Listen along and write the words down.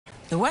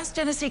The West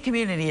Genesee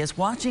community is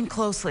watching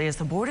closely as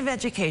the Board of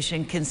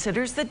Education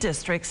considers the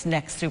district's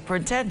next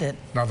superintendent.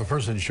 Now, the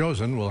person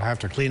chosen will have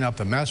to clean up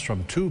the mess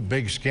from two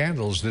big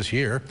scandals this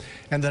year,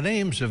 and the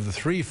names of the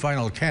three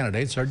final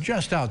candidates are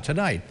just out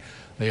tonight.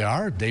 They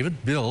are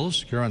David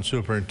Bills, current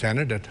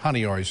superintendent at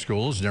Honeoye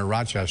Schools near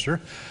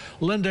Rochester,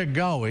 Linda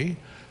Gowie,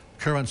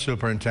 current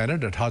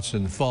superintendent at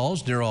Hudson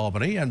Falls near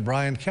Albany, and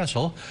Brian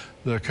Kessel,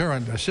 the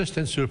current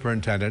assistant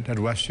superintendent at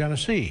West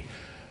Genesee.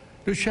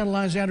 News Channel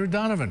 9's Andrew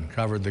Donovan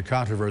covered the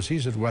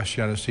controversies at West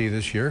Genesee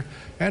this year.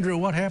 Andrew,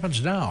 what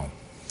happens now?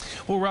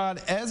 Well,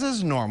 Rod, as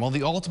is normal,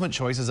 the ultimate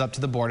choice is up to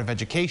the Board of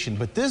Education,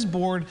 but this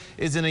board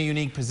is in a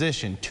unique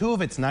position. 2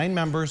 of its 9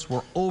 members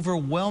were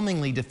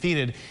overwhelmingly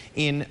defeated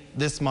in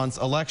this month's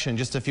election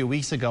just a few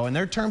weeks ago, and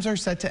their terms are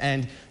set to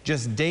end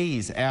just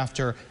days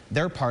after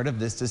they're part of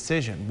this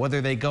decision.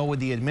 Whether they go with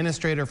the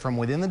administrator from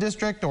within the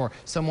district or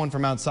someone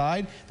from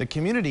outside, the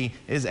community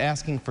is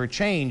asking for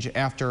change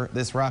after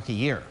this rocky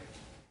year.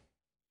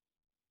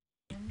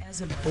 As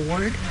a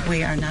board,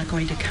 we are not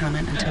going to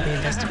comment until the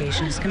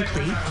investigation is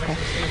complete.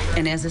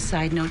 And as a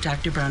side note,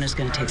 Dr. Brown is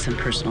going to take some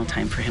personal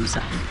time for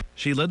himself.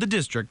 She led the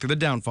district through the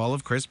downfall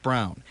of Chris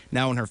Brown.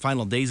 Now in her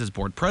final days as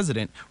board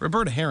president,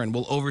 Roberta Herron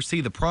will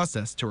oversee the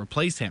process to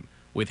replace him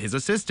with his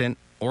assistant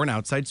or an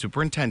outside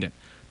superintendent.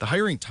 The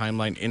hiring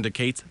timeline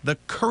indicates the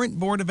current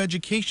Board of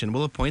Education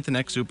will appoint the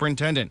next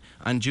superintendent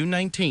on June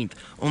 19th,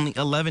 only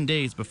 11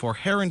 days before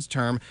Herron's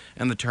term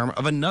and the term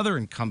of another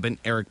incumbent,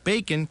 Eric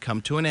Bacon,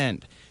 come to an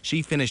end.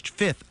 She finished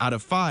 5th out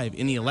of 5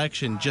 in the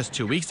election just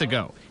 2 weeks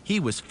ago. He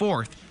was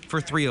 4th for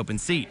 3 open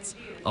seats.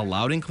 A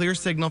loud and clear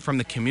signal from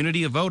the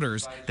community of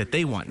voters that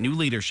they want new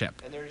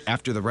leadership.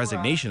 After the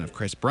resignation of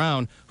Chris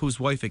Brown, whose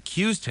wife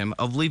accused him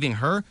of leaving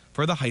her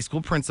for the high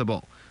school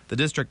principal. The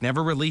district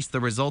never released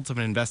the results of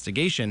an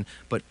investigation,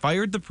 but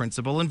fired the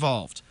principal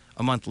involved.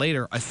 A month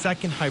later, a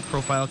second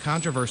high-profile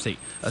controversy.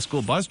 A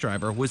school bus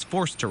driver was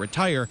forced to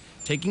retire,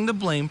 taking the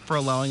blame for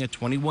allowing a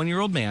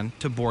 21-year-old man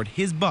to board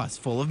his bus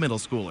full of middle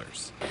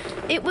schoolers.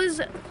 It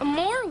was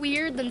more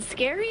weird than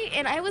scary,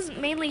 and I was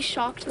mainly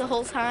shocked the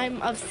whole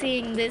time of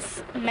seeing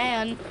this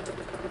man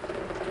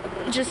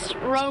just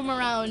roam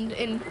around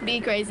and be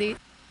crazy.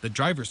 The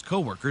driver's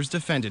co-workers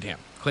defended him,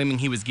 claiming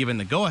he was given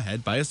the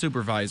go-ahead by a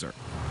supervisor.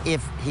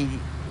 If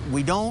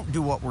we don't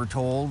do what we're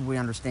told, we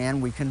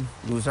understand we can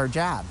lose our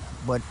job.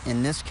 But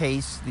in this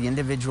case, the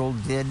individual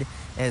did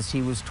as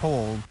he was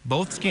told.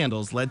 Both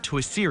scandals led to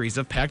a series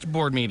of packed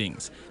board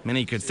meetings,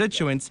 many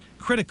constituents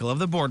critical of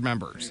the board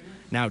members.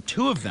 Now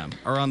 2 of them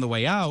are on the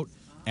way out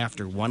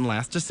after one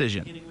last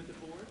decision.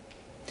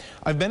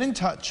 I've been in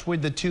touch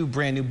with the 2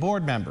 brand new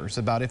board members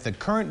about if the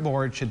current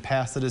board should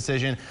pass the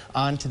decision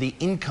on to the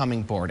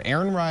incoming board.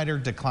 Aaron Ryder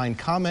declined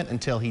comment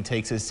until he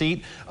takes his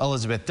seat.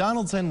 Elizabeth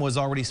Donaldson was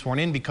already sworn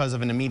in because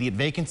of an immediate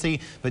vacancy,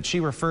 but she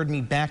referred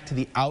me back to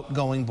the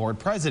outgoing board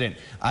president.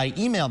 I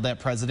emailed that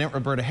president,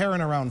 Roberta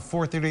Herron, around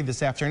 4:30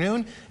 this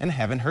afternoon and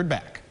haven't heard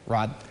back.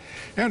 Rod?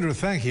 Andrew,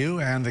 thank you.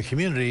 And the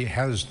community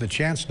has the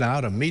chance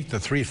now to meet the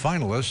 3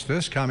 finalists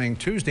this coming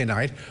Tuesday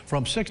night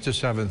from 6 to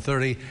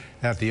 7:30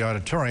 at the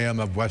auditorium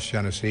of West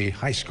Genesee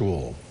High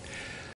School.